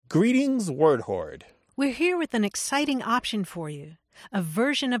Greetings, Word Hoard. We're here with an exciting option for you, a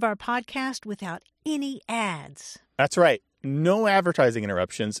version of our podcast without any ads. That's right. No advertising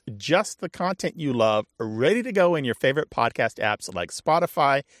interruptions, just the content you love, ready to go in your favorite podcast apps like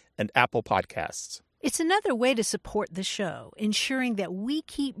Spotify and Apple Podcasts. It's another way to support the show, ensuring that we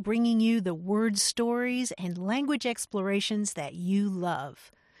keep bringing you the word stories and language explorations that you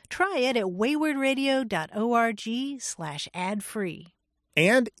love. Try it at waywardradio.org/ad-free.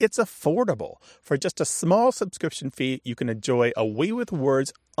 And it's affordable. For just a small subscription fee, you can enjoy A Way with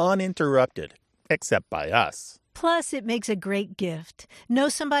Words uninterrupted, except by us. Plus, it makes a great gift. Know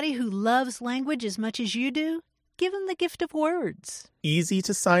somebody who loves language as much as you do? Give them the gift of words. Easy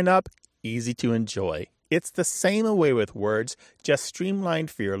to sign up, easy to enjoy. It's the same A Way with Words, just streamlined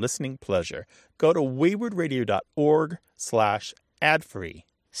for your listening pleasure. Go to waywardradio.org/ad-free.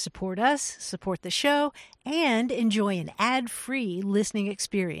 Support us, support the show, and enjoy an ad-free listening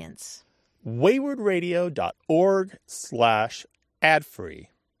experience. waywardradio.org/ad-free.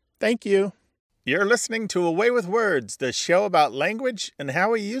 Thank you. You're listening to A Way with Words, the show about language and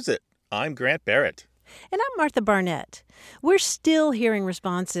how we use it. I'm Grant Barrett. And I'm Martha Barnett. We're still hearing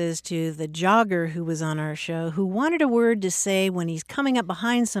responses to the jogger who was on our show who wanted a word to say when he's coming up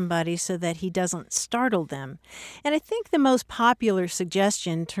behind somebody so that he doesn't startle them. And I think the most popular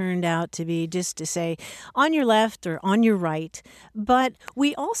suggestion turned out to be just to say on your left or on your right. But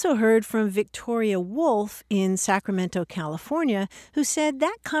we also heard from Victoria Wolf in Sacramento, California, who said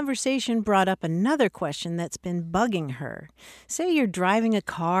that conversation brought up another question that's been bugging her. Say you're driving a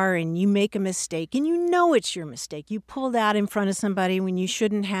car and you make a mistake and you know it's your mistake. You pulled out in front of somebody when you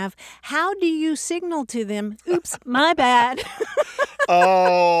shouldn't have. How do you signal to them, oops, my bad?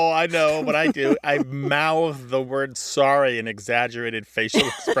 Oh, I know what I do. I mouth the word sorry in exaggerated facial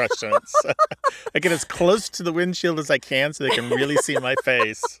expressions. I get as close to the windshield as I can so they can really see my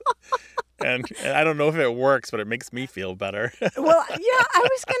face. And I don't know if it works, but it makes me feel better. Well, yeah, I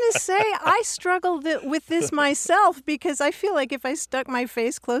was going to say I struggled with this myself because I feel like if I stuck my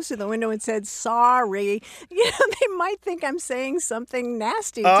face close to the window and said sorry, they might think I'm saying something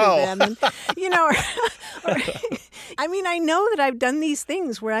nasty to them. And, I mean, I know that I've done these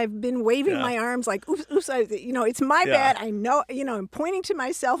things where I've been waving my arms like, oops, it's my bad. I know, I'm pointing to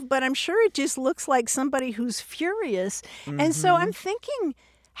myself, but I'm sure it just looks like somebody who's furious. Mm-hmm. And so I'm thinking,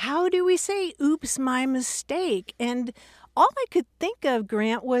 how do we say, oops, my mistake? And all I could think of,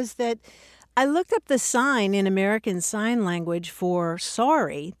 Grant, was that I looked up the sign in American Sign Language for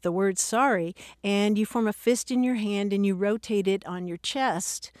sorry, the word sorry, and you form a fist in your hand and you rotate it on your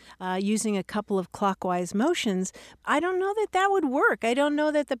chest using a couple of clockwise motions. I don't know that that would work. I don't know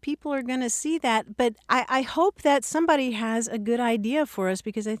that the people are going to see that, but I hope that somebody has a good idea for us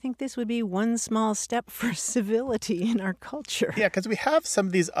because I think this would be one small step for civility in our culture. Yeah, because we have some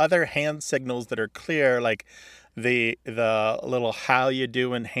of these other hand signals that are clear, like the little how you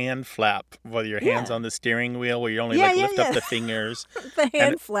doing hand flap, whether your hand's on the steering wheel where you only lift up the fingers. The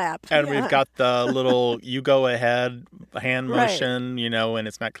hand flap. And we've got the little you go ahead hand motion, and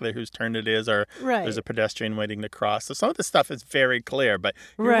it's not clear whose turn it is or there's a pedestrian waiting to cross. So some of this stuff is very clear, but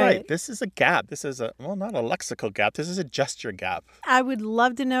you're right. This is a gap. This is not a lexical gap. This is a gesture gap. I would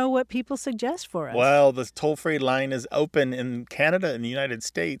love to know what people suggest for us. Well, the toll-free line is open in Canada and the United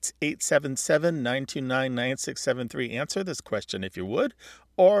States, 877-929-9673. Answer this question if you would,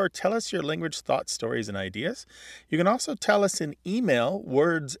 or tell us your language thoughts, stories, and ideas. You can also tell us in email,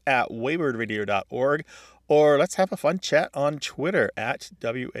 words@waywardradio.org, or let's have a fun chat on Twitter at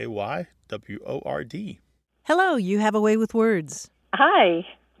WAYWORD. Hello, you have a way with words. Hi,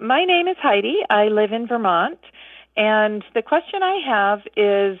 my name is Heidi. I live in Vermont. And the question I have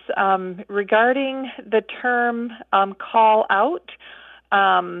is regarding the term call out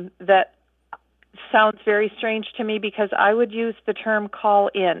that sounds very strange to me because I would use the term call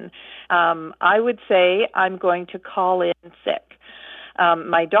in. I would say I'm going to call in sick.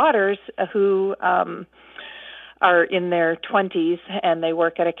 My daughters, who are in their 20s and they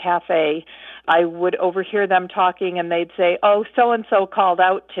work at a cafe, I would overhear them talking and they'd say, oh, so-and-so called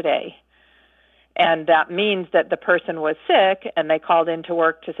out today. And that means that the person was sick and they called into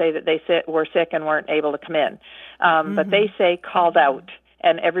work to say that they were sick and weren't able to come in. But they say called out,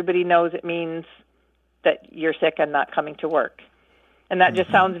 and everybody knows it means that you're sick and not coming to work. And that just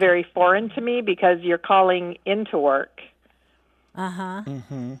sounds very foreign to me because you're calling into work.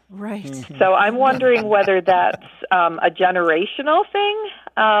 Right. So I'm wondering whether that's a generational thing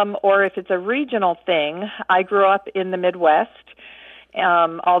or if it's a regional thing. I grew up in the Midwest,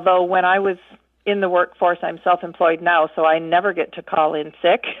 although when I was in the workforce. I'm self-employed now, so I never get to call in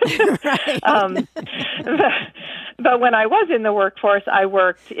sick. But when I was in the workforce, I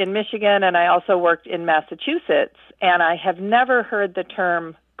worked in Michigan and I also worked in Massachusetts, and I have never heard the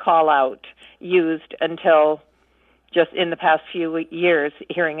term call out used until just in the past few years,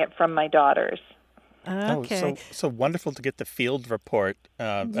 hearing it from my daughters. Okay. So wonderful to get the field report.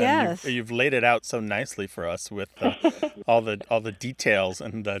 Yes. And you've laid it out so nicely for us with all the details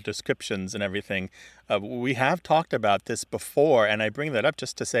and the descriptions and everything. We have talked about this before, and I bring that up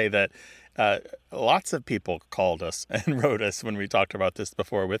just to say that lots of people called us and wrote us when we talked about this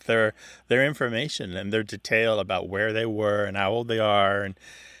before with their information and their detail about where they were and how old they are,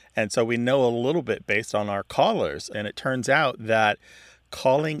 and so we know a little bit based on our callers. And it turns out that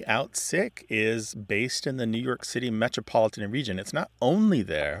calling out sick is based in the New York City metropolitan region. It's not only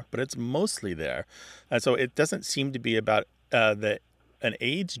there, but it's mostly there. And so it doesn't seem to be about an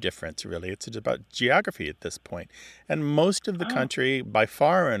age difference, really. It's about geography at this point. And most of the country, by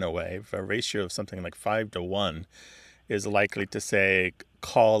far and away, a ratio of something like 5 to 1, is likely to say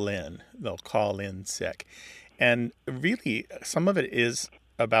call in. They'll call in sick. And really, some of it is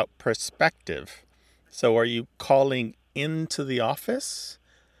about perspective. So are you calling into the office,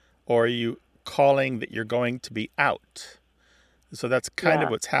 or are you calling that you're going to be out? So that's kind of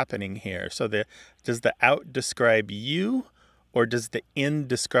what's happening here. So does the out describe you, or does the in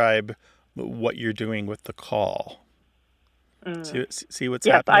describe what you're doing with the call? See what's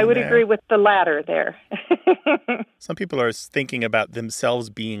happening I would there? agree with the latter there. Some people are thinking about themselves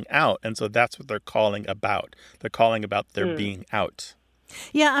being out, and so that's what they're calling about. They're calling about their being out.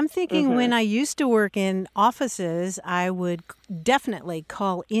 Yeah, I'm thinking when I used to work in offices, I would definitely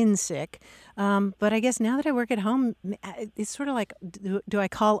call in sick. But I guess now that I work at home, it's sort of like, do I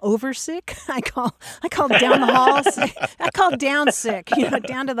call over sick? I call down the hall sick. I call down sick,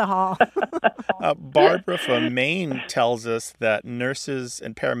 down to the hall. Barbara from Maine tells us that nurses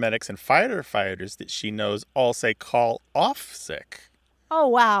and paramedics and firefighters that she knows all say call off sick. Oh,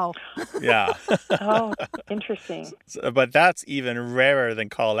 wow. Yeah. Oh, interesting. But that's even rarer than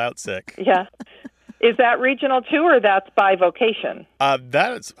call out sick. Yeah. Is that regional too, or that's by vocation?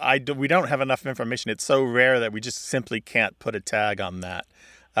 We don't have enough information. It's so rare that we just simply can't put a tag on that.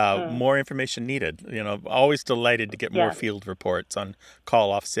 More information needed. Always delighted to get more field reports on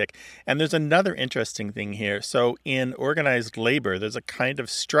call off sick. And there's another interesting thing here. So in organized labor, there's a kind of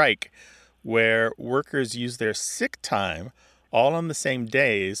strike where workers use their sick time all on the same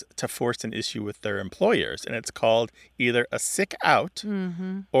days to force an issue with their employers. And it's called either a sick out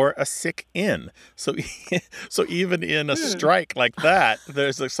or a sick in. So even in a strike like that,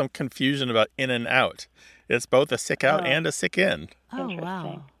 there's some confusion about in and out. It's both a sick out and a sick in. Oh,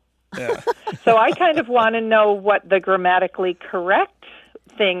 wow. Yeah. So I kind of want to know what the grammatically correct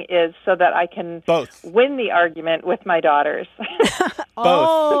thing is so that I can win the argument with my daughters.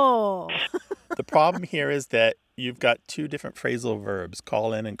 Oh. The problem here is that you've got two different phrasal verbs,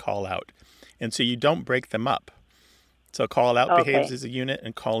 call in and call out. And so you don't break them up. So call out behaves as a unit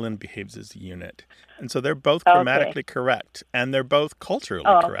and call in behaves as a unit. And so they're both grammatically correct, and they're both culturally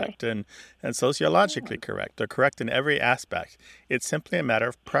correct and sociologically correct. They're correct in every aspect. It's simply a matter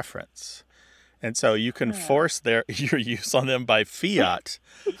of preference. And so you can force your use on them by fiat,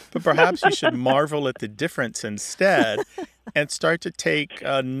 but perhaps you should marvel at the difference instead and start to take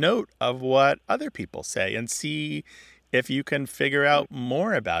note of what other people say and see if you can figure out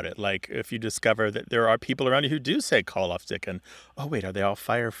more about it. Like if you discover that there are people around you who do say call off sick and, oh, wait, are they all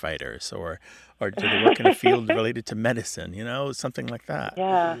firefighters or do they work in a field related to medicine, something like that.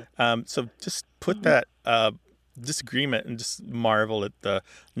 Yeah. So just put that disagreement and just marvel at the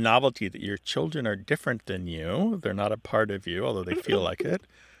novelty that your children are different than you. They're not a part of you, although they feel like it,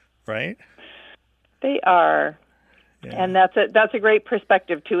 right? They are. Yeah. And that's a great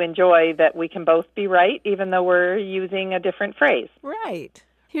perspective to enjoy, that we can both be right, even though we're using a different phrase. Right.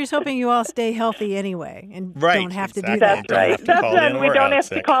 Here's hoping you all stay healthy anyway and don't have to do that. That's right. That's when we don't have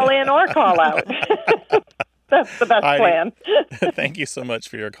to call in or call out. That's the best plan. Thank you so much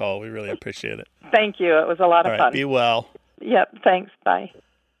for your call. We really appreciate it. Thank you. It was a lot of fun. Be well. Yep. Thanks. Bye.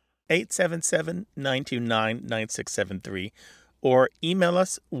 877-929-9673 or email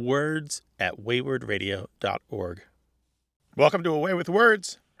us words@waywardradio.org. Welcome to Away with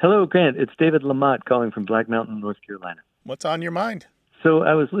Words. Hello, Grant. It's David Lamott calling from Black Mountain, North Carolina. What's on your mind? So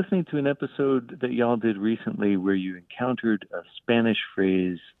I was listening to an episode that y'all did recently where you encountered a Spanish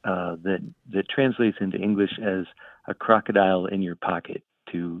phrase that translates into English as a crocodile in your pocket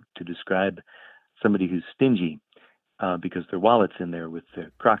to describe somebody who's stingy because their wallet's in there with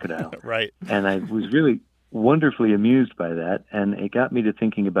the crocodile. Right. And I was really wonderfully amused by that, and it got me to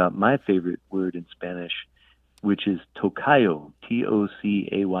thinking about my favorite word in Spanish, which is tocayo,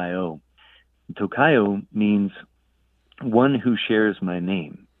 T-O-C-A-Y-O. Tocayo means one who shares my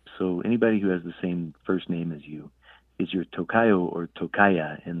name. So anybody who has the same first name as you is your tocayo or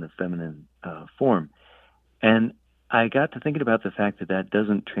tocaya in the feminine form. And I got to thinking about the fact that that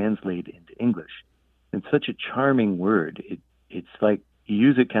doesn't translate into English. It's such a charming word. It's like you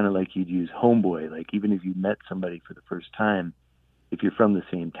use it kind of like you'd use homeboy. Like even if you met somebody for the first time, if you're from the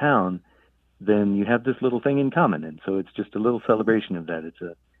same town, then you have this little thing in common. And so it's just a little celebration of that. It's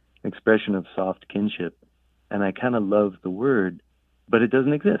an expression of soft kinship. And I kind of love the word, but it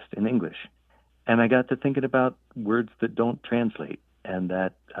doesn't exist in English. And I got to thinking about words that don't translate. And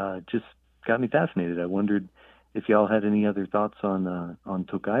that just got me fascinated. I wondered if y'all had any other thoughts on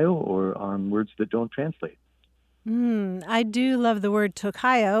tocayo or on words that don't translate. I do love the word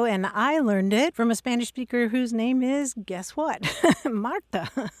tocayo, and I learned it from a Spanish speaker whose name is, guess what? Marta.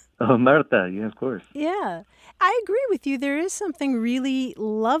 Oh, Marta, yeah, of course. Yeah, I agree with you. There is something really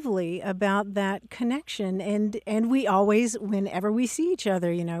lovely about that connection, and we always, whenever we see each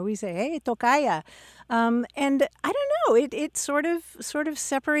other, we say, "Hey, tocaya," and I don't know, it sort of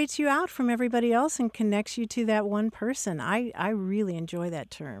separates you out from everybody else and connects you to that one person. I really enjoy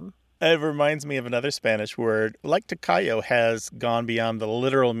that term. It reminds me of another Spanish word, like tocayo, has gone beyond the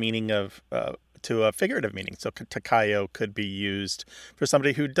literal meaning of to a figurative meaning. So tocayo could be used for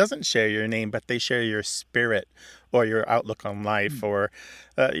somebody who doesn't share your name, but they share your spirit or your outlook on life, or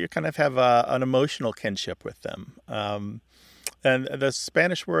you kind of have an emotional kinship with them. And the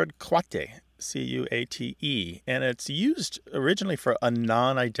Spanish word cuate, C-U-A-T-E, and it's used originally for a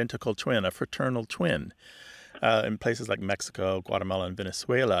non-identical twin, a fraternal twin. In places like Mexico, Guatemala, and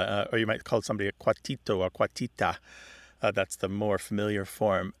Venezuela, or you might call somebody a cuatito or cuatita. That's the more familiar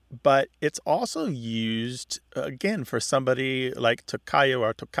form. But it's also used, again, for somebody like tocayo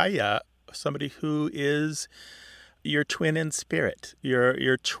or tocaya, somebody who is your twin in spirit,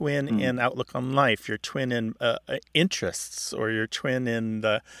 your twin in outlook on life, your twin in interests, or your twin in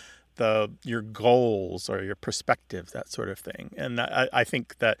your goals or your perspective, that sort of thing. And I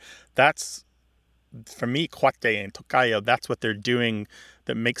think that's, for me, cuate and tocayo, that's what they're doing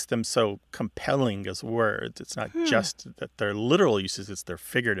that makes them so compelling as words. It's not just that they're literal uses, it's their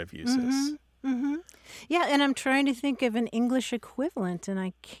figurative uses. Mm-hmm. Mm-hmm. Yeah, and I'm trying to think of an English equivalent, and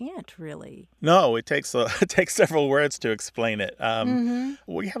I can't really. No, it takes several words to explain it.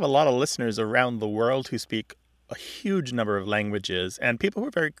 We have a lot of listeners around the world who speak a huge number of languages, and people who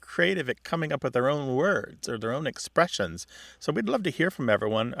are very creative at coming up with their own words or their own expressions. So we'd love to hear from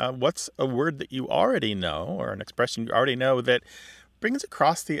everyone. What's a word that you already know, or an expression you already know, that brings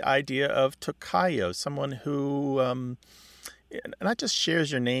across the idea of tocayo, someone who not just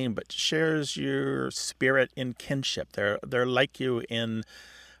shares your name, but shares your spirit in kinship. They're like you in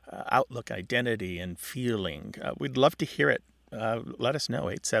outlook, identity, and feeling. We'd love to hear it. Let us know,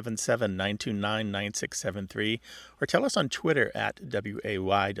 877-929-9673, or tell us on Twitter at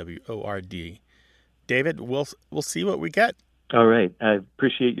WAYWORD. David, we'll see what we get. All right. I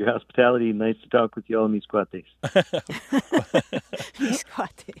appreciate your hospitality. Nice to talk with you all, mis cuates. Mis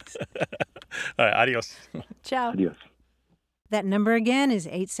cuates. All right, adios. Ciao. Adios. That number again is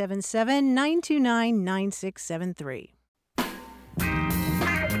 877-929-9673.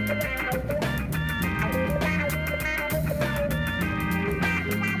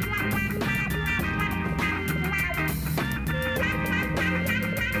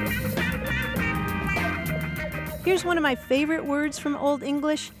 Here's one of my favorite words from Old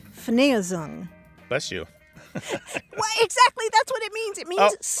English, fneazung. Bless you. Well, exactly, that's what it means. It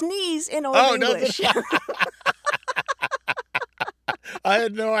means sneeze in Old English. No. I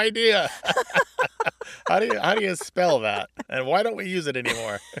had no idea. How do you spell that? And why don't we use it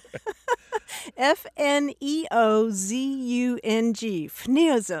anymore? Fneozung.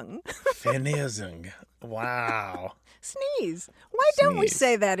 Fneazung. Fneazung. Wow. Sneeze. Why don't we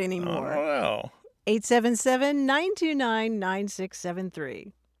say that anymore? Oh, well.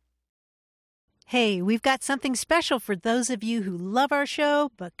 877-929-9673. Hey, we've got something special for those of you who love our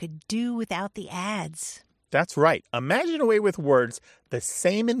show but could do without the ads. That's right. Imagine a way with words, the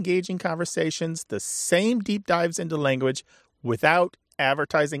same engaging conversations, the same deep dives into language without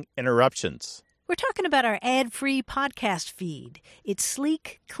advertising interruptions. We're talking about our ad-free podcast feed. It's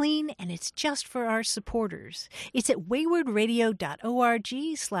sleek, clean, and it's just for our supporters. It's at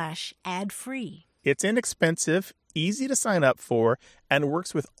waywardradio.org/ad-free. It's inexpensive, easy to sign up for, and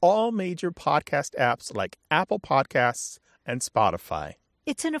works with all major podcast apps like Apple Podcasts and Spotify.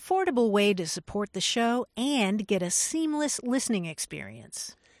 It's an affordable way to support the show and get a seamless listening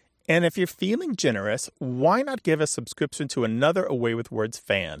experience. And if you're feeling generous, why not give a subscription to another Away with Words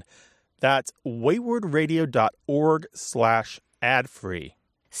fan? That's waywardradio.org/ad-free.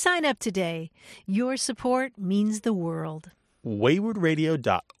 Sign up today. Your support means the world.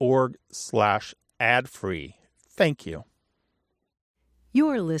 waywardradio.org/ad-free. Thank you.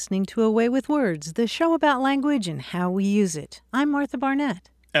 You're listening to Away with Words, the show about language and how we use it. I'm Martha Barnett.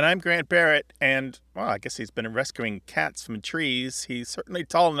 And I'm Grant Barrett, and, well, I guess he's been rescuing cats from trees. He's certainly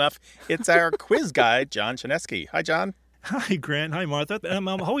tall enough. It's our quiz guy, John Chinesky. Hi, John. Hi, Grant. Hi, Martha. I'm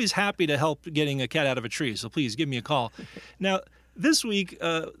always happy to help getting a cat out of a tree, so please give me a call. Now, this week,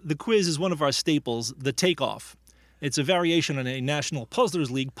 the quiz is one of our staples, the takeoff. It's a variation on a National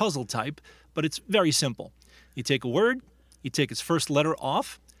Puzzlers League puzzle type, but it's very simple. You take a word, you take its first letter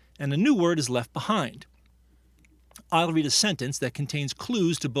off, and a new word is left behind. I'll read a sentence that contains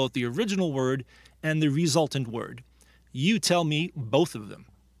clues to both the original word and the resultant word. You tell me both of them.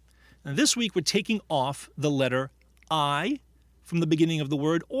 Now, this week, we're taking off the letter I from the beginning of the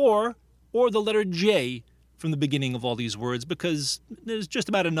word or the letter J from the beginning of all these words because there's just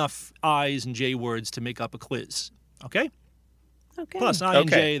about enough I's and J words to make up a quiz. Okay? Okay. Plus, I and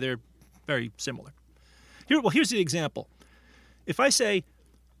J, they're very similar. Here's the example. If I say,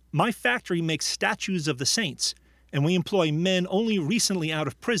 my factory makes statues of the saints, and we employ men only recently out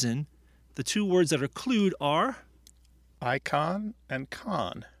of prison, the two words that are clued are? Icon and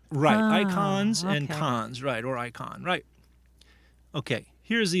con. Right, icons and cons, right, or icon, right. Okay,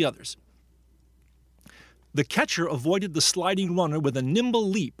 here's the others. The catcher avoided the sliding runner with a nimble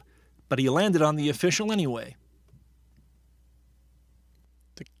leap, but he landed on the official anyway.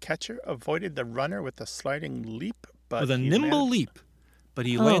 The catcher avoided the runner with a sliding leap, but with a nimble leap, but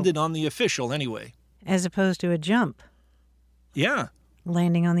he landed on the official anyway. As opposed to a jump. Yeah.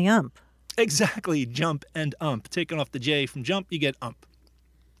 Landing on the ump. Exactly, jump and ump. Taking off the J from jump, you get ump.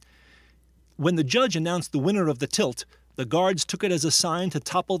 When the judge announced the winner of the tilt, the guards took it as a sign to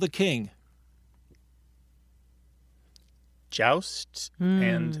topple the king. Joust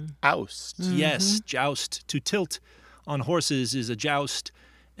and oust. Mm-hmm. Yes, joust. To tilt on horses is a joust,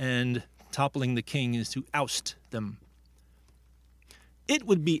 and toppling the king is to oust them. It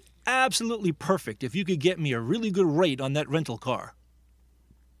would be absolutely perfect if you could get me a really good rate on that rental car.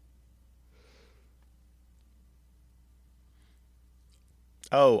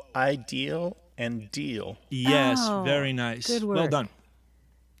 Oh, ideal and deal. Yes, very nice. Good work. Well done.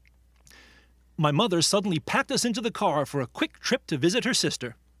 My mother suddenly packed us into the car for a quick trip to visit her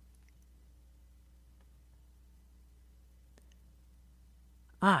sister.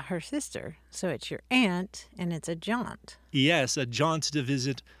 Ah, her sister. So it's your aunt, and it's a jaunt. Yes, a jaunt to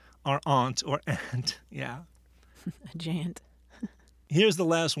visit our aunt or aunt. Yeah. A jaunt. Here's the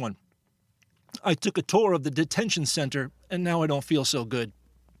last one. I took a tour of the detention center, and now I don't feel so good.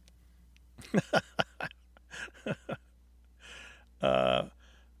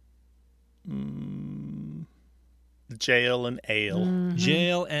 Jail and ale. Mm-hmm.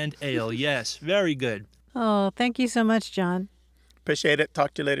 Jail and ale. Yes, very good. Oh, thank you so much, John. Appreciate it.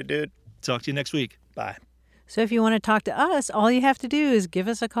 Talk to you later, dude. Talk to you next week. Bye. So if you want to talk to us, all you have to do is give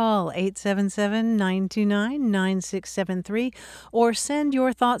us a call, 877-929-9673, or send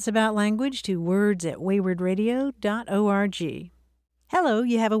your thoughts about language to words@waywardradio.org. Hello,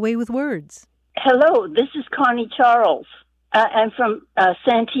 you have a way with words. Hello, this is Connie Charles. I'm from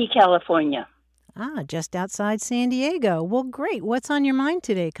Santee, California. Ah, just outside San Diego. Well, great. What's on your mind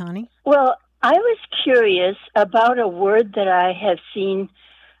today, Connie? Well, I was curious about a word that I have seen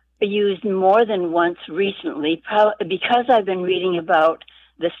used more than once recently because I've been reading about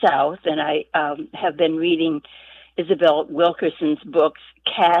the South, and I have been reading Isabel Wilkerson's books,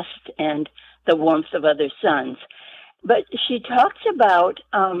 Caste and The Warmth of Other Suns. But she talks about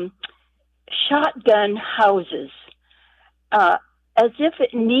shotgun houses as if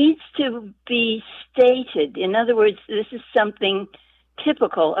it needs to be stated. In other words, this is something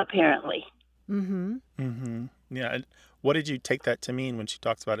typical, apparently. Mm-hmm. Mm-hmm. Yeah. What did you take that to mean when she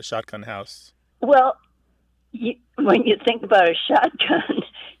talks about a shotgun house? Well, when you think about a shotgun,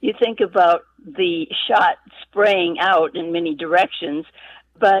 you think about the shot spraying out in many directions.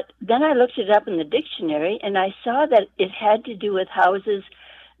 But then I looked it up in the dictionary, and I saw that it had to do with houses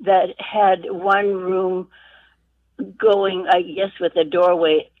that had one room going, I guess, with a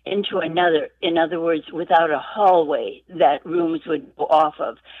doorway into another. In other words, without a hallway that rooms would go off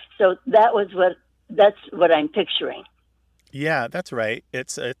of. So that's what I'm picturing. Yeah, that's right.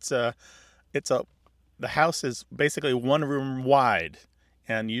 The house is basically one room wide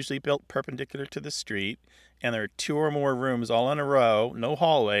and usually built perpendicular to the street, and there are two or more rooms all in a row, no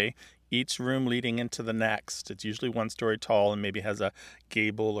hallway, each room leading into the next. It's usually one story tall and maybe has a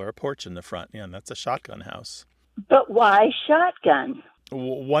gable or a porch in the front. Yeah, and that's a shotgun house. But why shotgun?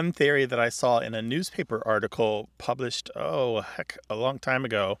 One theory that I saw in a newspaper article published, a long time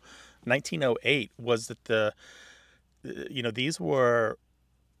ago, 1908, was that these were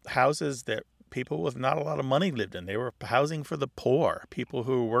houses that people with not a lot of money lived in. They were housing for the poor, people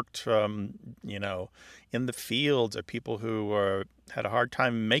who worked, in the fields, or people who had a hard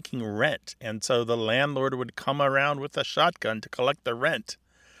time making rent. And so the landlord would come around with a shotgun to collect the rent.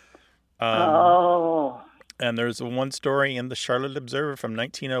 And there's one story in the Charlotte Observer from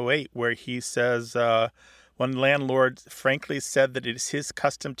 1908 where he says one landlord frankly said that it is his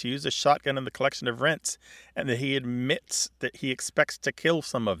custom to use a shotgun in the collection of rents, and that he admits that he expects to kill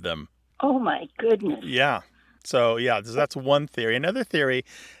some of them. Oh, my goodness. Yeah. So, that's one theory. Another theory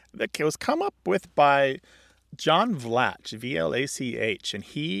that was come up with by John Vlach, Vlach, and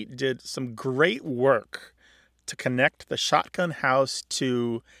he did some great work to connect the shotgun house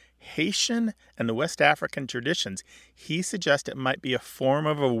to Haitian and West African traditions. He suggests it might be a form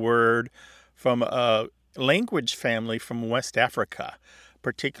of a word from a language family from West Africa,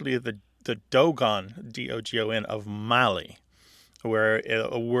 particularly the Dogon, D-O-G-O-N, of Mali, where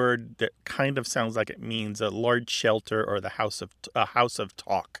a word that kind of sounds like it means a large shelter or a house of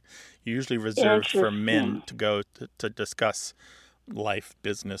talk, usually reserved for men to go to discuss life,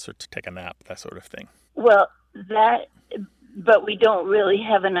 business, or to take a nap, that sort of thing. Well, but we don't really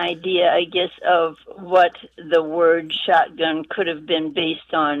have an idea, I guess, of what the word shotgun could have been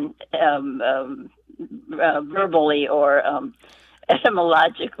based on verbally or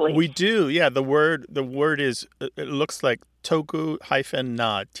etymologically. We do, yeah. The word is, it looks like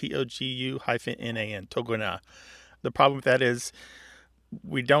Togu-na, Togu-Nan, Toguna. The problem with that is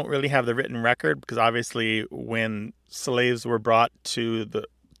we don't really have the written record, because obviously when slaves were brought to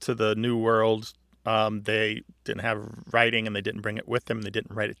the New World, they didn't have writing, and they didn't bring it with them. They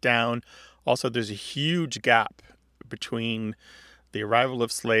didn't write it down. Also, there's a huge gap between the arrival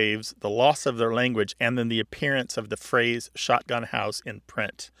of slaves, the loss of their language, and then the appearance of the phrase shotgun house in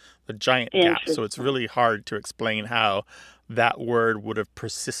print. The giant gap. So it's really hard to explain how that word would have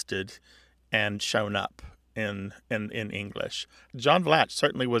persisted and shown up in English. John Vlach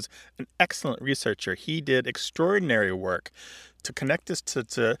certainly was an excellent researcher. He did extraordinary work to connect us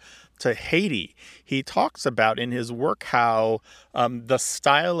to Haiti. He talks about in his work how the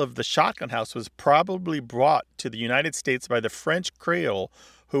style of the shotgun house was probably brought to the United States by the French Creole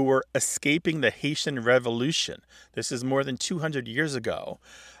who were escaping the Haitian Revolution. This is more than 200 years ago.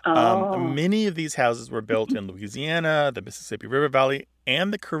 Many of these houses were built in Louisiana, the Mississippi River Valley,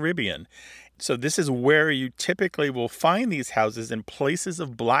 and the Caribbean. So this is where you typically will find these houses in places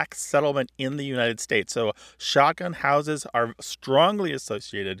of black settlement in the United States. So shotgun houses are strongly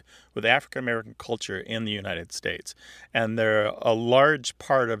associated with African American culture in the United States. And they're a large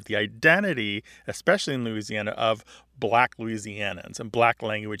part of the identity, especially in Louisiana, of black Louisianans and black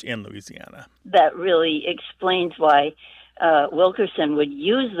language in Louisiana. That really explains why Wilkerson would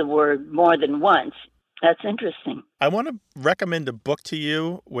use the word more than once. That's interesting. I want to recommend a book to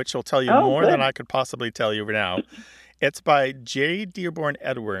you, which will tell you more than I could possibly tell you now. It's by J. Dearborn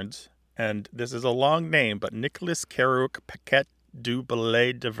Edwards, and this is a long name, but Nicolas Carouc Paquet du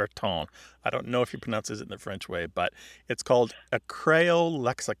Ballet de Verton. I don't know if he pronounces it in the French way, but it's called A Creole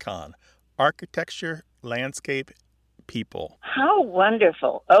Lexicon, Architecture, Landscape, People. How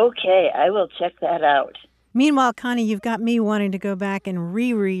wonderful. Okay, I will check that out. Meanwhile, Connie, you've got me wanting to go back and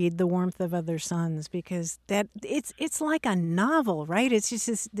reread The Warmth of Other Suns, because it's like a novel, right? It's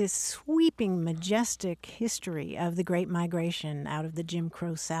just this sweeping, majestic history of the Great Migration out of the Jim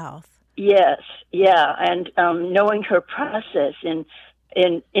Crow South. Yes, yeah, and knowing her process in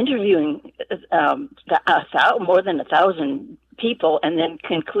interviewing more than 1,000 people, and then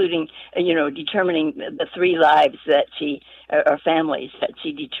concluding, determining the 3 lives that she, or families that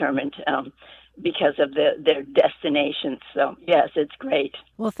she determined, because of their destinations. So, yes, it's great.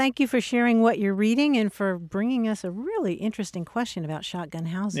 Well, thank you for sharing what you're reading and for bringing us a really interesting question about shotgun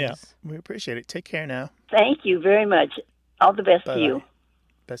houses. Yeah, we appreciate it. Take care now. Thank you very much. All the best Bye-bye. to you.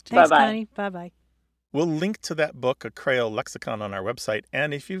 Best to you. Thanks, Bye-bye. Connie. Bye-bye. We'll link to that book, A Creole Lexicon, on our website.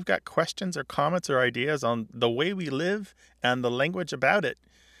 And if you've got questions or comments or ideas on the way we live and the language about it,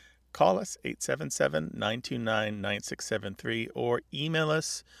 call us 877-929-9673 or email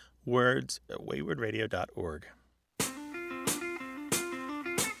us words@waywardradio.org.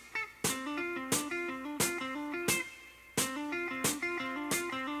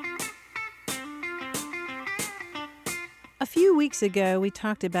 A few weeks ago, we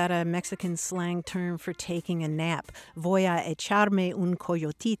talked about a Mexican slang term for taking a nap, voy a echarme un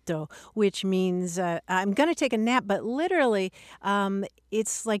coyotito, which means I'm going to take a nap, but literally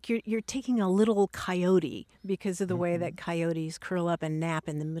it's like you're taking a little coyote because of the way that coyotes curl up and nap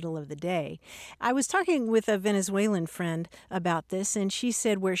in the middle of the day. I was talking with a Venezuelan friend about this, and she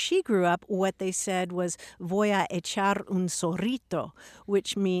said where she grew up, what they said was voy a echar un zorrito,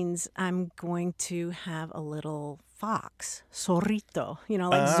 which means I'm going to have a little fox, zorrito,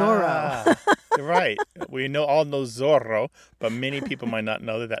 like Zorro. Right. We all know Zorro, but many people might not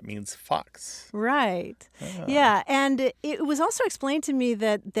know that means fox. Right. Yeah, and it was also explained to me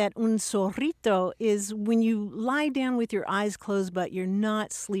that un zorrito is when you lie down with your eyes closed, but you're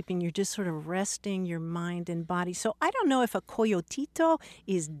not sleeping. You're just sort of resting your mind and body. So I don't know if a coyotito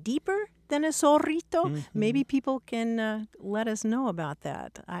is deeper than a zorrito. Mm-hmm. Maybe people can let us know about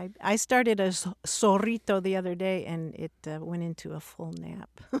that. I started a zorrito the other day, and it went into a full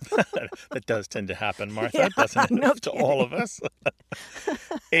nap. That does tend to happen, Martha, doesn't it? To all of us.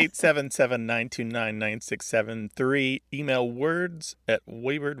 877-929-9673. Email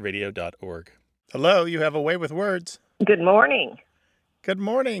words@waywardradio.org. Hello, you have a way with words. Good morning. Good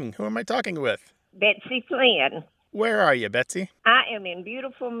morning. Who am I talking with? Betsy Flynn. Where are you, Betsy? I am in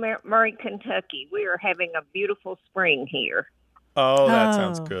beautiful Murray, Kentucky. We are having a beautiful spring here. Oh, that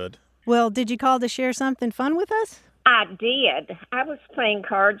sounds good. Well, did you call to share something fun with us? I did. I was playing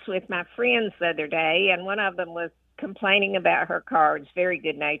cards with my friends the other day, and one of them was complaining about her cards very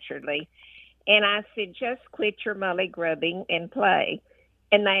good-naturedly. And I said, just quit your mully grubbing and play.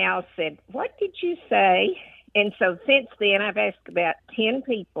 And they all said, what did you say? And so since then, I've asked about 10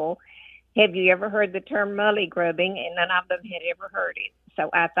 people, have you ever heard the term mully grubbing? And none of them had ever heard it. So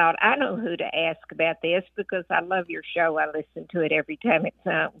I thought, I know who to ask about this because I love your show. I listen to it every time it's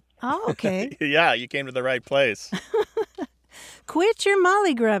on. Oh, okay. Yeah, you came to the right place. Quit your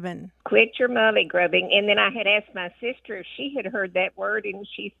mully grubbing. Quit your mully grubbing. And then I had asked my sister if she had heard that word, and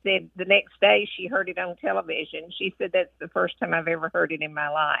she said the next day she heard it on television. She said that's the first time I've ever heard it in my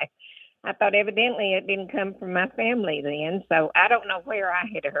life. I thought evidently it didn't come from my family then, so I don't know where I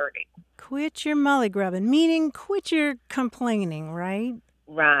had heard it. Quit your mully grubbing, meaning quit your complaining, right?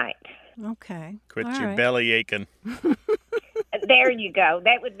 Right. Okay. Quit your belly aching. There you go.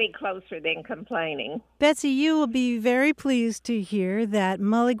 That would be closer than complaining. Betsy, you will be very pleased to hear that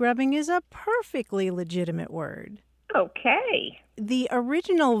mully grubbing is a perfectly legitimate word. Okay. The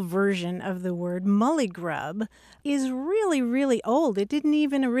original version of the word mully grub is really, really old. It didn't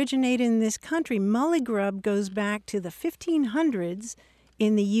even originate in this country. Mully grub goes back to the 1500s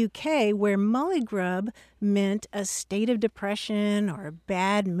in the UK, where mully grub meant a state of depression or a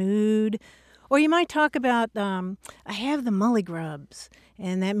bad mood. Or you might talk about, I have the mully grubs,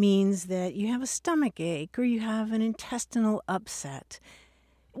 and that means that you have a stomach ache or you have an intestinal upset.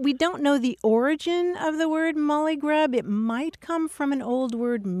 We don't know the origin of the word mully grub. It might come from an old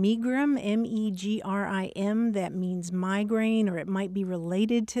word megrim, M-E-G-R-I-M, that means migraine, or it might be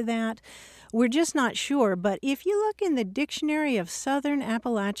related to that. We're just not sure, but if you look in the Dictionary of Southern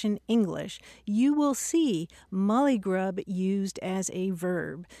Appalachian English, you will see mully grub used as a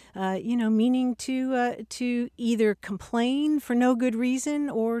verb, meaning to either complain for no good reason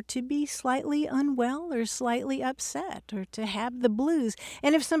or to be slightly unwell or slightly upset or to have the blues.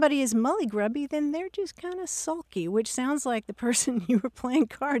 And if somebody is mully grubby, then they're just kind of sulky, which sounds like the person you were playing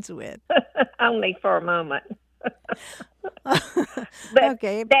cards with. Only for a moment. But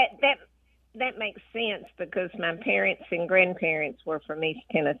okay. That makes sense because my parents and grandparents were from East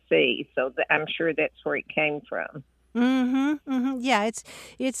Tennessee, so I'm sure that's where it came from. Yeah,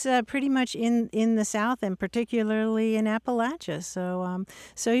 it's pretty much in the South and particularly in Appalachia.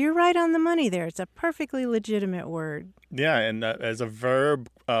 So you're right on the money there. It's a perfectly legitimate word. Yeah, and as a verb,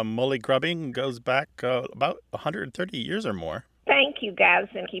 mully grubbing goes back about 130 years or more. Thank you, guys,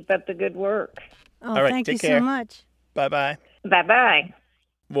 and keep up the good work. Oh, all right, thank you care. So much. Bye-bye. Bye-bye.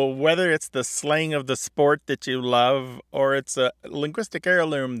 Well, whether it's the slang of the sport that you love or it's a linguistic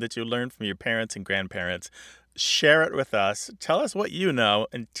heirloom that you learned from your parents and grandparents, share it with us. Tell us what you know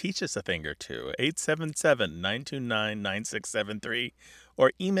and teach us a thing or two. 877-929-9673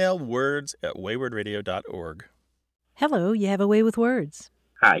 or email words@waywardradio.org. Hello, you have a way with words.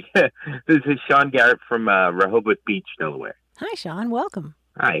 Hi, this is Sean Garrett from Rehoboth Beach, Delaware. Hi, Sean. Welcome.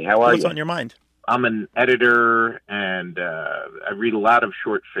 Hi, how are you? What's on your mind? I'm an editor, and I read a lot of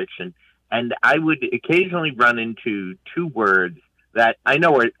short fiction, and I would occasionally run into two words that I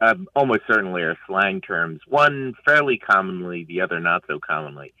know are almost certainly are slang terms, one fairly commonly, the other not so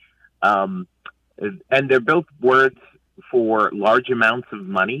commonly. And they're both words for large amounts of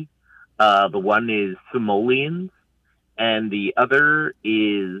money. The one is simoleons, and the other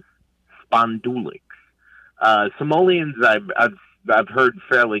is spondulix. Simoleons I've heard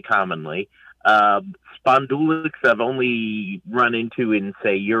fairly commonly. Spondulix I've only run into in,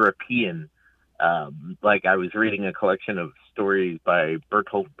 say, European. Like I was reading a collection of stories by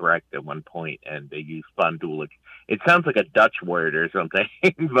Bertolt Brecht at one point, and they used spondulix. It sounds like a Dutch word or something,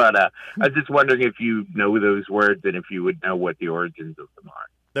 but I was just wondering if you know those words and if you would know what the origins of them are.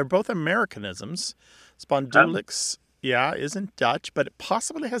 They're both Americanisms. Spondulix, isn't Dutch, but it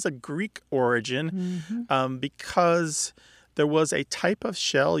possibly has a Greek origin because there was a type of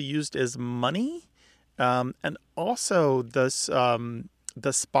shell used as money, and also the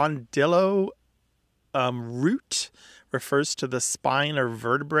spondilo root refers to the spine or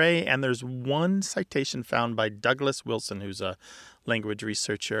vertebrae, and there's one citation found by Douglas Wilson, who's a language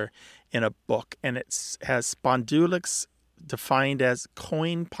researcher, in a book, and it has spondulix defined as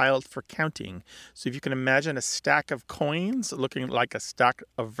coin piled for counting. So if you can imagine a stack of coins looking like a stack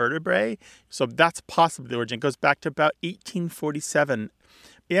of vertebrae, so that's possibly the origin. It goes back to about 1847.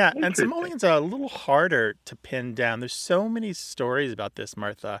 Yeah, and simoleons are a little harder to pin down. There's so many stories about this,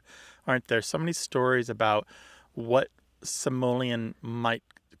 Martha, aren't there? So many stories about what simoleon might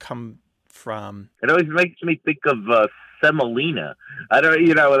come from. It always makes me think of semolina. I don't,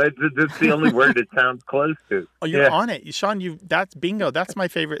 that's the only word it sounds close to. Oh, you're on it, Sean. That's bingo. That's my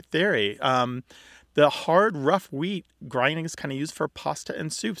favorite theory. The hard, rough wheat grinding is kind of used for pasta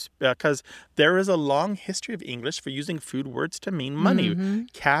and soups because there is a long history of English for using food words to mean money.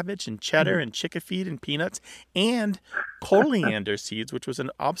 Cabbage and cheddar and chickpeas and peanuts and coriander seeds, which was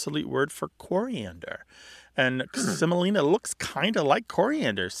an obsolete word for coriander. And semolina looks kind of like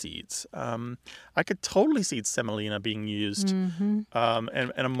coriander seeds. I could totally see semolina being used in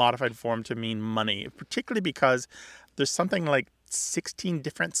a modified form to mean money, particularly because there's something like 16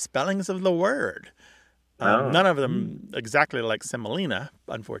 different spellings of the word. None of them exactly like semolina,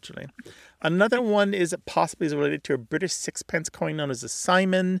 unfortunately. Another one is possibly related to a British sixpence coin known as a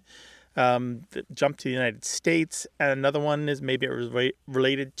simon that jumped to the United States. And another one is maybe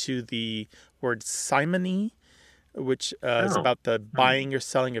related to the word simony, which is about the buying or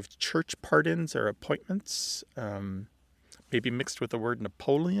selling of church pardons or appointments, maybe mixed with the word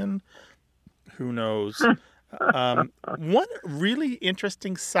Napoleon. Who knows? One really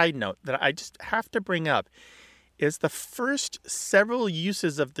interesting side note that I just have to bring up is the first several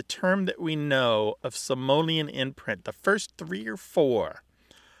uses of the term that we know of simoleon imprint, the first 3 or 4,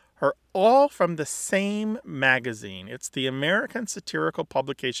 are all from the same magazine. It's the American satirical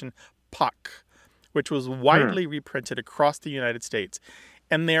publication Puck, which was widely reprinted across the United States.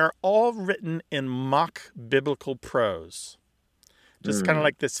 And they are all written in mock biblical prose. Just kind of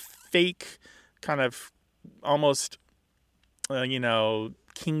like this fake kind of almost, King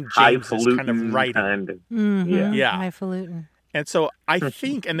James kind of writing. Highfalutin. And so I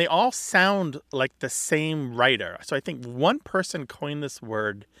think, and they all sound like the same writer. So I think one person coined this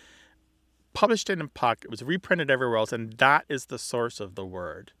word, published it in Puck, it was reprinted everywhere else, and that is the source of the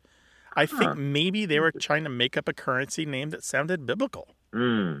word. I think maybe they were trying to make up a currency name that sounded biblical.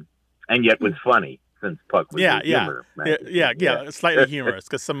 And yet was funny. Since Puck was humor. Slightly humorous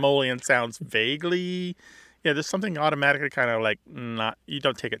because simoleon sounds vaguely. Yeah, there's something automatically kind of like not. You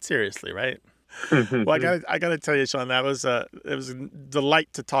don't take it seriously, right? Well, I gotta tell you, Sean, it was a delight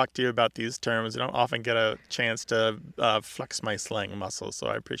to talk to you about these terms. I don't often get a chance to flex my slang muscles, so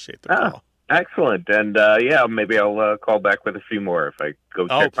I appreciate the call. Excellent, and maybe I'll call back with a few more if I go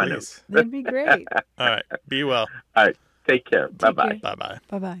check my notes. That'd be great. All right, be well. All right, take care. Bye-bye. Bye-bye.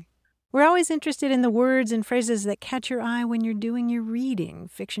 Bye-bye. We're always interested in the words and phrases that catch your eye when you're doing your reading,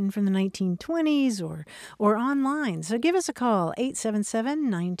 fiction from the 1920s or online. So give us a call,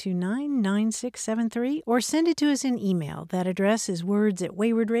 877-929-9673, or send it to us in email. That address is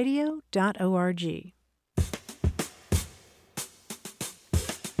words@waywardradio.org.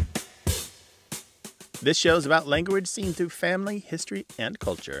 This show is about language seen through family, history, and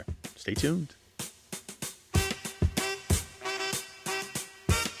culture. Stay tuned.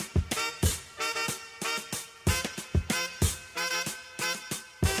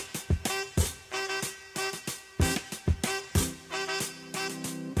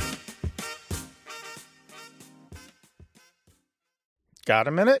 Got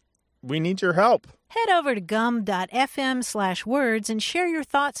a minute? We need your help. Head over to gum.fm/words and share your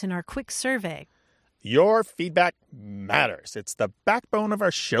thoughts in our quick survey. Your feedback matters. It's the backbone of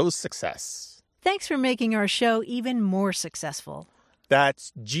our show's success. Thanks for making our show even more successful.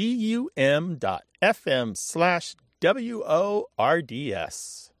 That's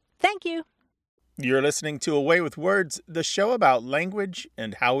gum.fm/WORDS. Thank you. You're listening to Away with Words, the show about language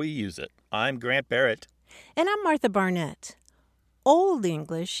and how we use it. I'm Grant Barrett. And I'm Martha Barnett. Old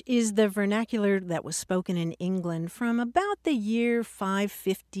English is the vernacular that was spoken in England from about the year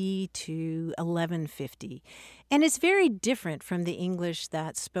 550 to 1150. And it's very different from the English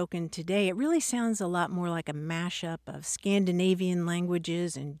that's spoken today. It really sounds a lot more like a mashup of Scandinavian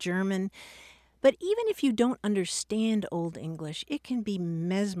languages and German. But even if you don't understand Old English, it can be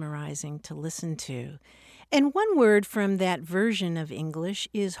mesmerizing to listen to. And one word from that version of English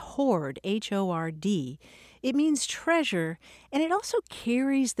is hoard, H-O-R-D. It means treasure, and it also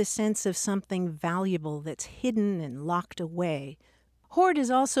carries the sense of something valuable that's hidden and locked away. Hoard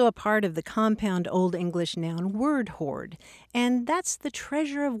is also a part of the compound Old English noun word hoard, and that's the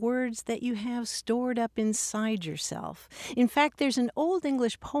treasure of words that you have stored up inside yourself. In fact, there's an Old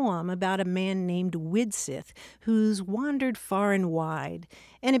English poem about a man named Widsith who's wandered far and wide,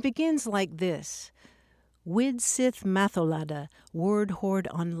 and it begins like this. Widsith matholada, word hoard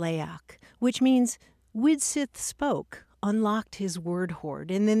on Leach, which means Widsith spoke, unlocked his word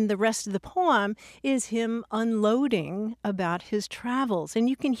hoard. And then the rest of the poem is him unloading about his travels. And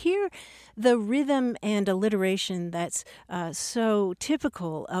you can hear the rhythm and alliteration that's so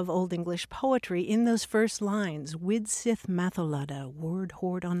typical of Old English poetry in those first lines. Widsith matholada, word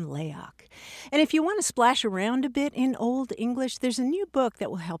hoard on Leach. And if you want to splash around a bit in Old English, there's a new book that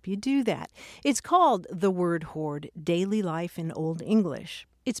will help you do that. It's called The Word Hoard, Daily Life in Old English.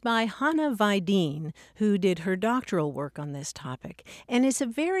 It's by Hannah Videen, who did her doctoral work on this topic, and it's a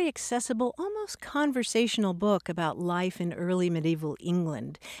very accessible, almost conversational book about life in early medieval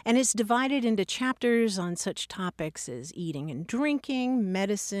England, and it's divided into chapters on such topics as eating and drinking,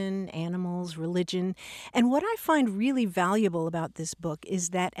 medicine, animals, religion. And what I find really valuable about this book is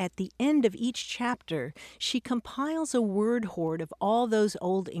that at the end of each chapter, she compiles a word hoard of all those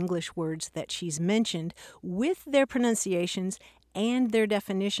Old English words that she's mentioned with their pronunciations and their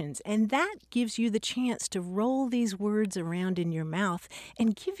definitions. And that gives you the chance to roll these words around in your mouth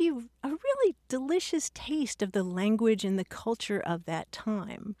and give you a really delicious taste of the language and the culture of that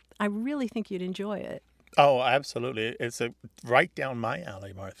time. I really think you'd enjoy it. Oh, absolutely. It's right down my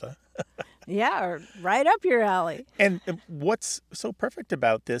alley, Martha. Yeah, or right up your alley. And what's so perfect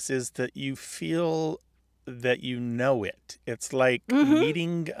about this is that you feel that you know it. It's like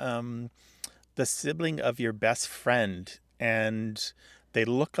meeting the sibling of your best friend, and they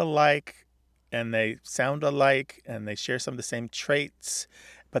look alike and they sound alike and they share some of the same traits,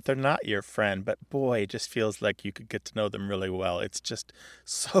 but they're not your friend. But boy, it just feels like you could get to know them really well. It's just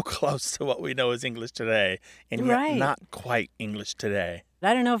so close to what we know as English today, and yet not quite English today.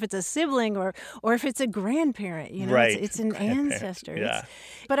 I don't know if it's a sibling or if it's a grandparent, you know, right. It's an ancestor. Yeah.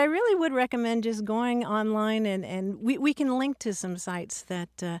 But I really would recommend just going online and we can link to some sites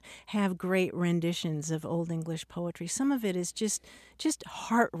that have great renditions of Old English poetry. Some of it is just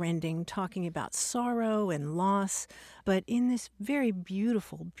heartrending, talking about sorrow and loss, but in this very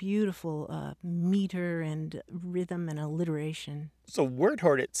beautiful, beautiful meter and rhythm and alliteration. So word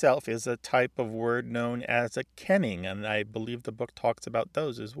hoard itself is a type of word known as a kenning, and I believe the book talks about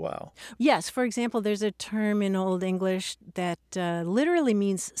those as well. Yes, for example, there's a term in Old English that literally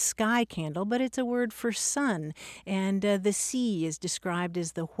means sky candle, but it's a word for sun. And the sea is described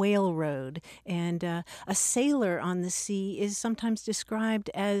as the whale road, and a sailor on the sea is sometimes described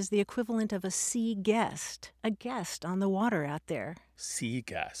as the equivalent of a sea guest, a guest on the water out there. Sea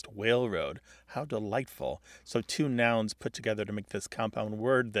guest, whale road. How delightful. So two nouns put together to make this compound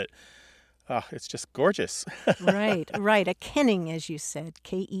word that, it's just gorgeous. Right. A kenning, as you said,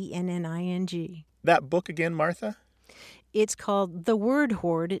 Kenning. That book again, Martha? It's called The Word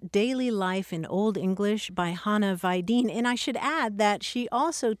Hoard, Daily Life in Old English by Hannah Videen. And I should add that she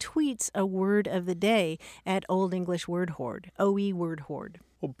also tweets a word of the day at Old English Word Hoard, OE Word Hoard.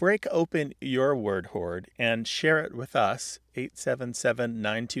 Well, break open your word hoard and share it with us,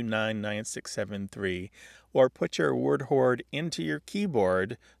 877-929-9673, or put your word hoard into your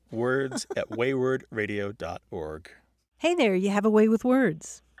keyboard, words@waywardradio.org. Hey there, you have a way with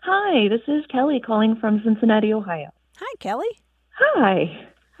words. Hi, this is Kelly calling from Cincinnati, Ohio. Hi, Kelly. Hi,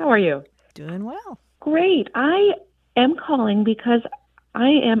 how are you? Doing well. Great. I am calling because I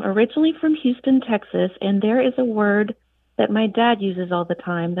am originally from Houston, Texas, and there is a word that my dad uses all the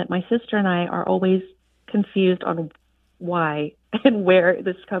time that my sister and I are always confused on why and where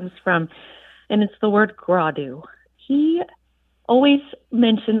this comes from. And it's the word gradu. He always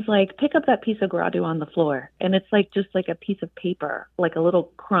mentions, like, pick up that piece of gradu on the floor. And it's like just like a piece of paper, like a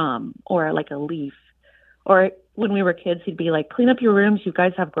little crumb or like a leaf. Or when we were kids, he'd be like, clean up your rooms. You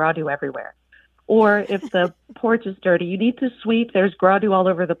guys have gradu everywhere. Or if the porch is dirty, you need to sweep. There's gradu all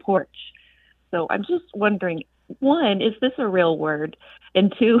over the porch. So I'm just wondering, one, is this a real word?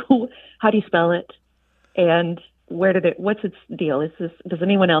 And two, how do you spell it? And what's its deal? Does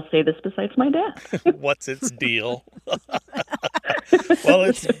anyone else say this besides my dad? What's its deal? Well,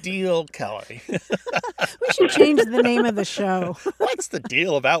 it's deal, Kelly. We should change the name of the show. What's the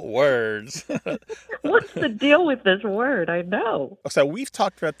deal about words? What's the deal with this word? I know. So we've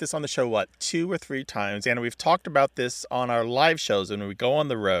talked about this on the show, 2 or 3 times, and we've talked about this on our live shows when we go on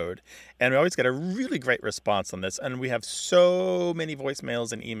the road, and we always get a really great response on this, and we have so many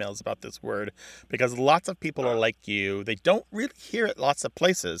voicemails and emails about this word because lots of people are like you. They don't really hear it lots of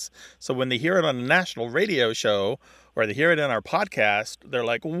places. So when they hear it on a national radio show or they hear it in our podcast, they're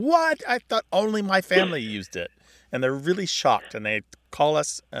like, what? I thought only my family used it. And they're really shocked, and they call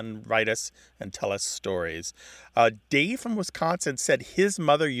us and write us and tell us stories. Dave from Wisconsin said his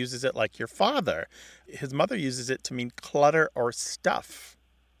mother uses it like your father. His mother uses it to mean clutter or stuff.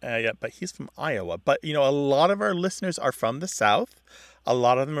 Yeah, but he's from Iowa. But, a lot of our listeners are from the South. A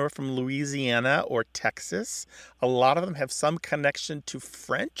lot of them are from Louisiana or Texas. A lot of them have some connection to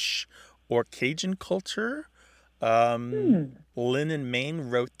French or Cajun culture. Lynn in Maine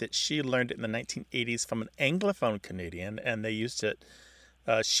wrote that she learned it in the 1980s from an Anglophone Canadian, and they used it.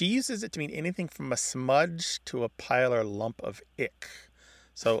 She uses it to mean anything from a smudge to a pile or lump of ick.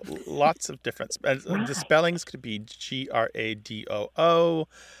 So lots of different. The spellings could be Gradoo.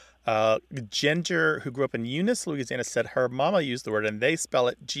 Ginger, who grew up in Eunice, Louisiana, said her mama used the word, and they spell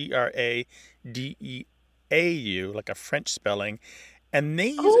it Gradeau, like a French spelling. And they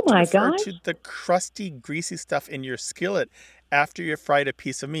use it to refer to the crusty, greasy stuff in your skillet after you fried a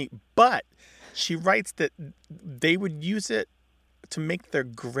piece of meat. But she writes that they would use it to make their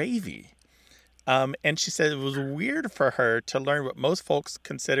gravy. And she said it was weird for her to learn what most folks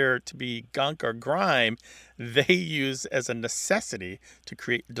consider to be gunk or grime, they use as a necessity to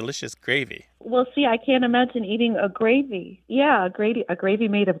create delicious gravy. Well, see, I can't imagine eating a gravy. Yeah, a gravy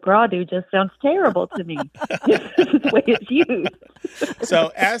made of Gradoo just sounds terrible to me. The way it's used.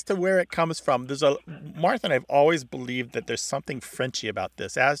 So as to where it comes from, Martha and I have always believed that there's something Frenchy about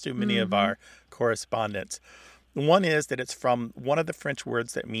this, as do many of our correspondents. One is that it's from one of the French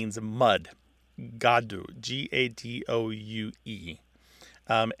words that means mud. Gadou, Gadoue.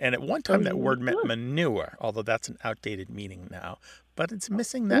 And at one time that word meant manure, although that's an outdated meaning now. But it's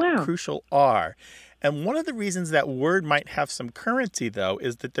missing that crucial R. And one of the reasons that word might have some currency, though,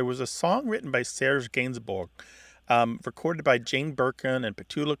 is that there was a song written by Serge Gainsbourg, recorded by Jane Birkin and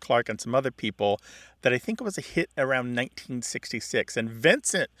Petula Clark and some other people, that I think was a hit around 1966. And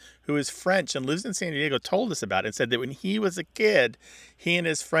Vincent, who is French and lives in San Diego, told us about it and said that when he was a kid, he and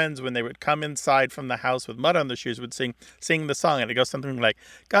his friends, when they would come inside from the house with mud on their shoes, would sing the song. And it goes something like,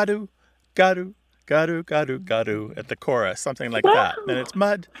 Gadou, Gadou, Gadou, Gadou, Gadou, at the chorus, something like that. And it's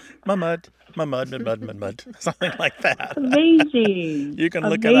mud, my mud, my mud, mud, mud, mud, mud, something like that. Amazing. You can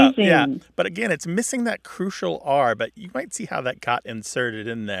look it up. Yeah. But again, it's missing that crucial R, but you might see how that got inserted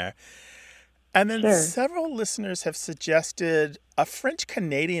in there. And then several listeners have suggested a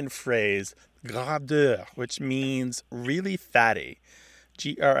French-Canadian phrase, gradeur, which means really fatty.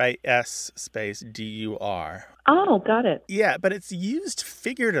 GRIS space DUR. Oh, got it. Yeah, but it's used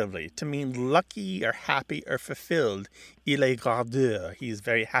figuratively to mean lucky or happy or fulfilled. Il est gradeur. He's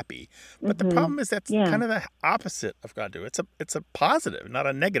very happy. But the problem is that's kind of the opposite of gradeur. It's a positive, not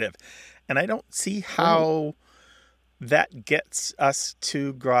a negative. And I don't see how that gets us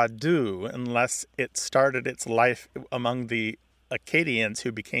to gradeur unless it started its life among the Acadians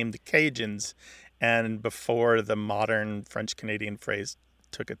who became the Cajuns and before the modern French-Canadian phrase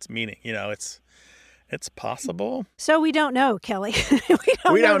took its meaning. It's possible. So we don't know, Kelly.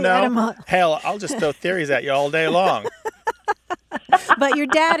 we don't know. Hell, I'll just throw theories at you all day long. But your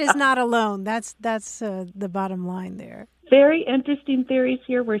dad is not alone. That's the bottom line there. Very interesting theories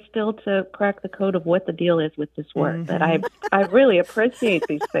here. We're still to crack the code of what the deal is with this word. But I really appreciate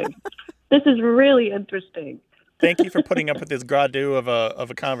these things. This is really interesting. Thank you for putting up with this gradou of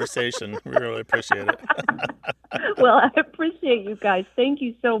a conversation. We really appreciate it. Well, I appreciate you guys. Thank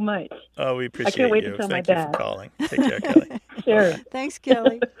you so much. Oh, we appreciate you. I can't wait you. to tell Thank my you dad. for calling. Take care, Kelly. Sure. Thanks,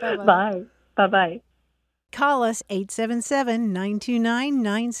 Kelly. Bye-bye. Bye. Bye-bye. Call us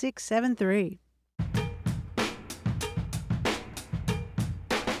 877-929-9673.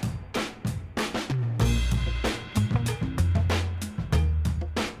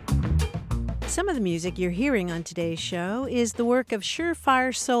 Some of the music you're hearing on today's show is the work of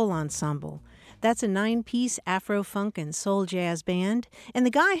Surefire Soul Ensemble. That's a 9-piece Afro-funk and soul jazz band, and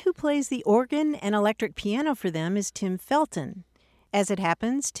the guy who plays the organ and electric piano for them is Tim Felton. As it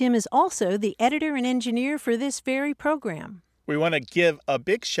happens, Tim is also the editor and engineer for this very program. We want to give a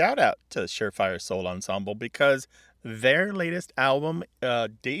big shout out to Surefire Soul Ensemble because Their latest album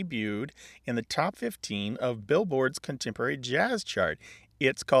debuted in the top 15 of Billboard's Contemporary Jazz chart.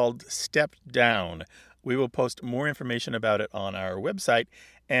 It's called Step Down. We will post more information about it on our website.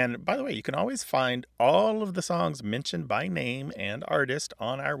 And by the way, you can always find all of the songs mentioned by name and artist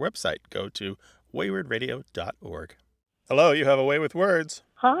on our website. Go to waywardradio.org. Hello, you have a way with words.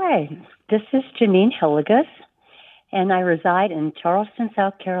 Hi, this is Janine Hilligus, and I reside in Charleston,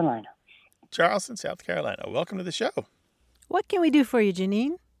 South Carolina. Charleston, South Carolina. Welcome to the show. What can we do for you,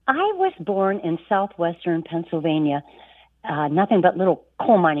 Janine? I was born in southwestern Pennsylvania, nothing but little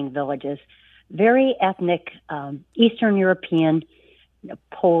coal mining villages, very ethnic, Eastern European,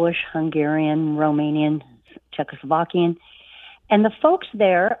 Polish, Hungarian, Romanian, Czechoslovakian. And the folks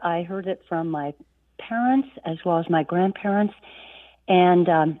there, I heard it from my parents as well as my grandparents and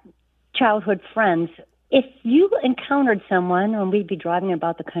childhood friends. If you encountered someone, when we'd be driving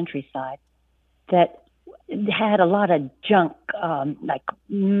about the countryside, that had a lot of junk, like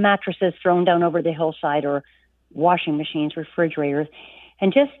mattresses thrown down over the hillside or washing machines, refrigerators,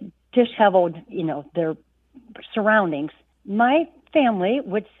 and just disheveled, their surroundings, my family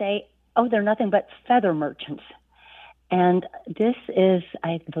would say, oh, they're nothing but feather merchants. And this is,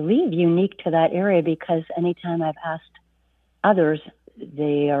 I believe, unique to that area because anytime I've asked others,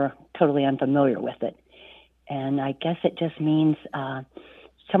 they are totally unfamiliar with it. And I guess it just means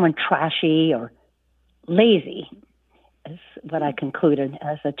someone trashy or lazy is what I concluded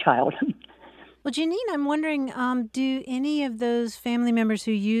as a child. Well, Janine, I'm wondering, do any of those family members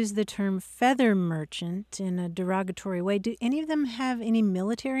who use the term feather merchant in a derogatory way, do any of them have any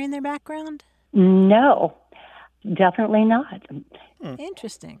military in their background? No, definitely not.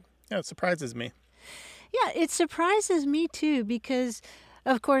 Interesting. Yeah, it surprises me. Yeah, it surprises me too because,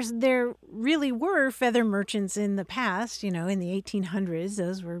 of course, there really were feather merchants in the past. In the 1800s,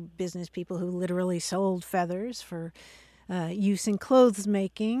 those were business people who literally sold feathers for use in clothes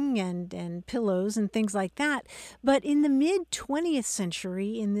making and pillows and things like that. But in the mid-20th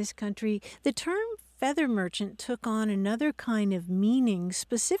century in this country, the term feather merchant took on another kind of meaning,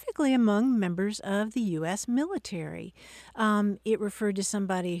 specifically among members of the U.S. military. It referred to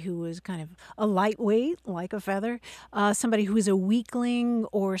somebody who was kind of a lightweight, like a feather, somebody who is a weakling,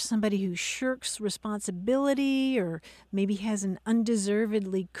 or somebody who shirks responsibility, or maybe has an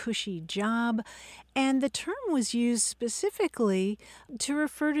undeservedly cushy job. And the term was used specifically to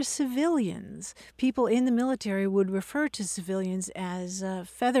refer to civilians. People in the military would refer to civilians as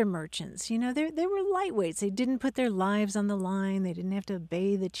feather merchants. They were lightweights. They didn't put their lives on the line. They didn't have to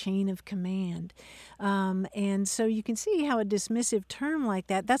obey the chain of command. And so you can see how a dismissive term like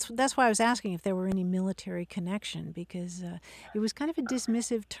that, that's why I was asking if there were any military connection, because it was kind of a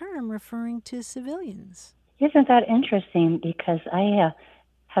dismissive term referring to civilians. Isn't that interesting? Because I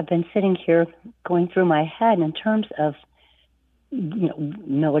have been sitting here going through my head in terms of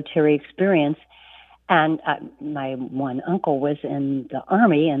military experience. And my one uncle was in the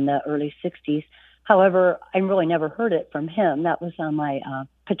Army in the early 60s. However, I really never heard it from him. That was on my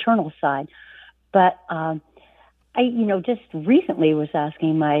paternal side. But I, just recently was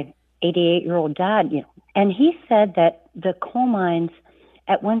asking my 88-year-old dad, and he said that the coal mines,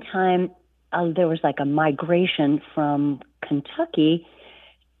 at one time, there was like a migration from Kentucky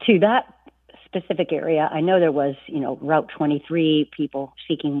to that specific area. I know there was, Route 23, people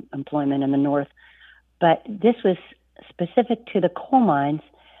seeking employment in the north, but this was specific to the coal mines,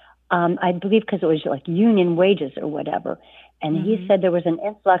 I believe because it was like union wages or whatever. And he said there was an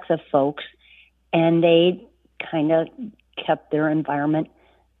influx of folks, and they kind of kept their environment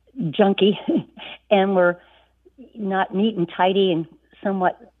junky and were not neat and tidy and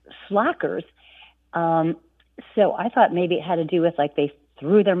somewhat slackers. So I thought maybe it had to do with like they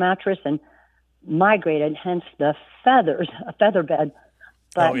threw their mattress and migrated, hence the feathers, a feather bed.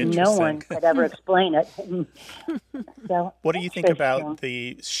 But no one could ever explain it. So, what do you think about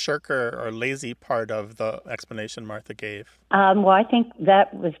the shirker or lazy part of the explanation Martha gave? Well, I think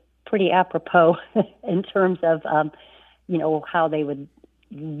that was pretty apropos in terms of, how they would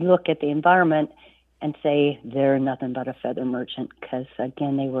look at the environment and say they're nothing but a feather merchant because,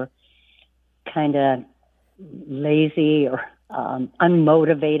 again, they were kind of lazy or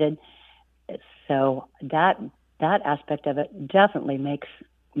unmotivated. So that aspect of it definitely makes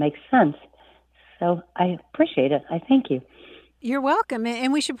sense. So I appreciate it. I thank you. You're welcome,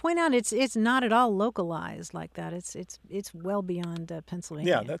 and we should point out it's not at all localized like that. It's well beyond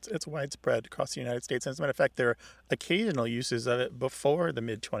Pennsylvania. Yeah, it's widespread across the United States. And as a matter of fact, there are occasional uses of it before the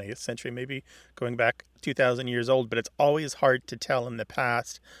mid 20th century, maybe going back 2,000 years old. But it's always hard to tell in the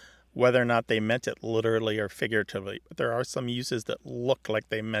past whether or not they meant it literally or figuratively. But there are some uses that look like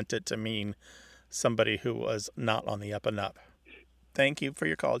they meant it to mean somebody who was not on the up and up. Thank you for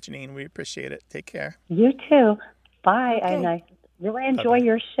your call, Janine. We appreciate it. Take care. You too. Bye. Okay. And I really enjoy Bye-bye.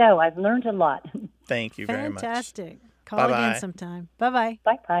 your show. I've learned a lot. Thank you very much. Fantastic. Call Bye-bye. again sometime. Bye-bye.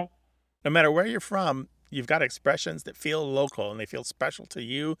 Bye-bye. No matter where you're from, you've got expressions that feel local and they feel special to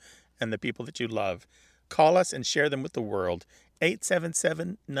you and the people that you love. Call us and share them with the world.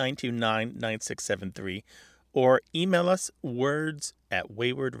 877-929-9673 or email us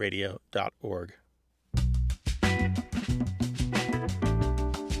words@waywardradio.org.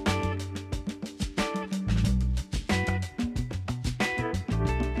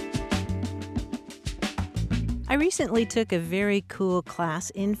 I recently took a very cool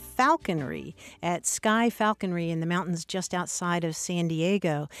class in falconry at Sky Falconry in the mountains just outside of San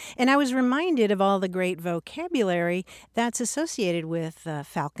Diego. And I was reminded of all the great vocabulary that's associated with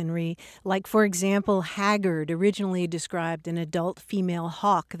falconry. Like, for example, haggard originally described an adult female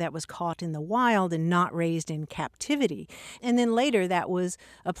hawk that was caught in the wild and not raised in captivity. And then later that was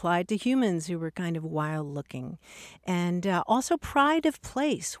applied to humans who were kind of wild looking. And also pride of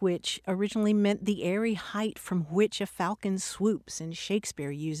place, which originally meant the airy height from which a falcon swoops, and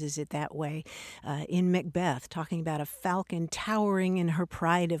Shakespeare uses it that way in Macbeth, talking about a falcon towering in her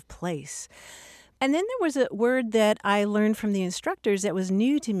pride of place. And then there was a word that I learned from the instructors that was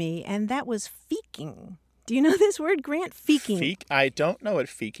new to me, and that was feeking. Do you know this word, Grant? Feeking. Feek? I don't know what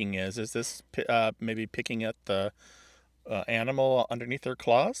feeking is. Is this maybe picking at the animal underneath their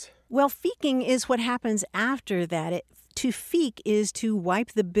claws? Well, feeking is what happens after that. To feek is to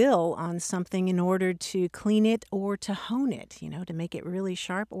wipe the bill on something in order to clean it or to hone it, to make it really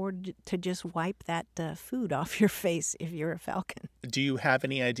sharp, or to just wipe that food off your face if you're a falcon. Do you have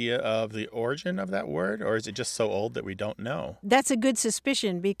any idea of the origin of that word, or is it just so old that we don't know? That's a good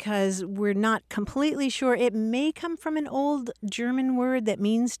suspicion because we're not completely sure. It may come from an old German word that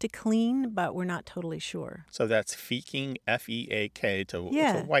means to clean, but we're not totally sure. So that's feeking, F-E-A-K,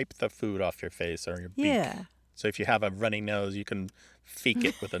 to wipe the food off your face or your beak. Yeah. So if you have a runny nose, you can feek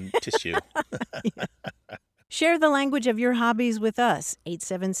it with a tissue. Share the language of your hobbies with us.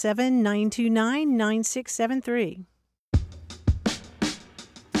 877-929-9673.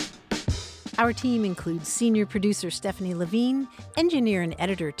 Our team includes senior producer Stephanie Levine, engineer and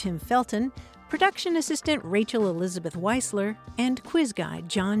editor Tim Felton, production assistant Rachel Elizabeth Weisler, and quiz guide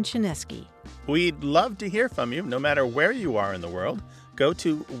John Chinesky. We'd love to hear from you, no matter where you are in the world. Go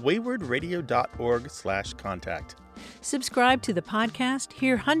to waywardradio.org/contact. Subscribe to the podcast,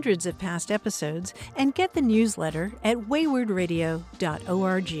 hear hundreds of past episodes, and get the newsletter at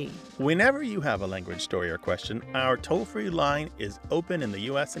waywardradio.org. Whenever you have a language story or question, our toll-free line is open in the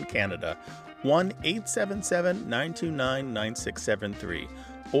U.S. and Canada, 1-877-929-9673.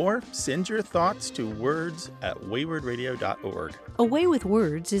 Or send your thoughts to words@waywardradio.org. A Way with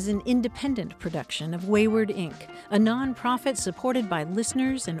Words is an independent production of Wayward Inc., a nonprofit supported by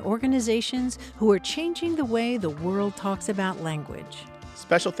listeners and organizations who are changing the way the world talks about language.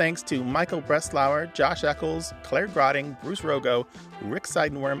 Special thanks to Michael Breslauer, Josh Eccles, Claire Grotting, Bruce Rogo, Rick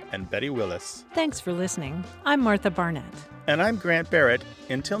Seidenworm, and Betty Willis. Thanks for listening. I'm Martha Barnett. And I'm Grant Barrett.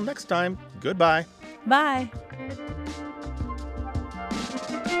 Until next time, goodbye. Bye.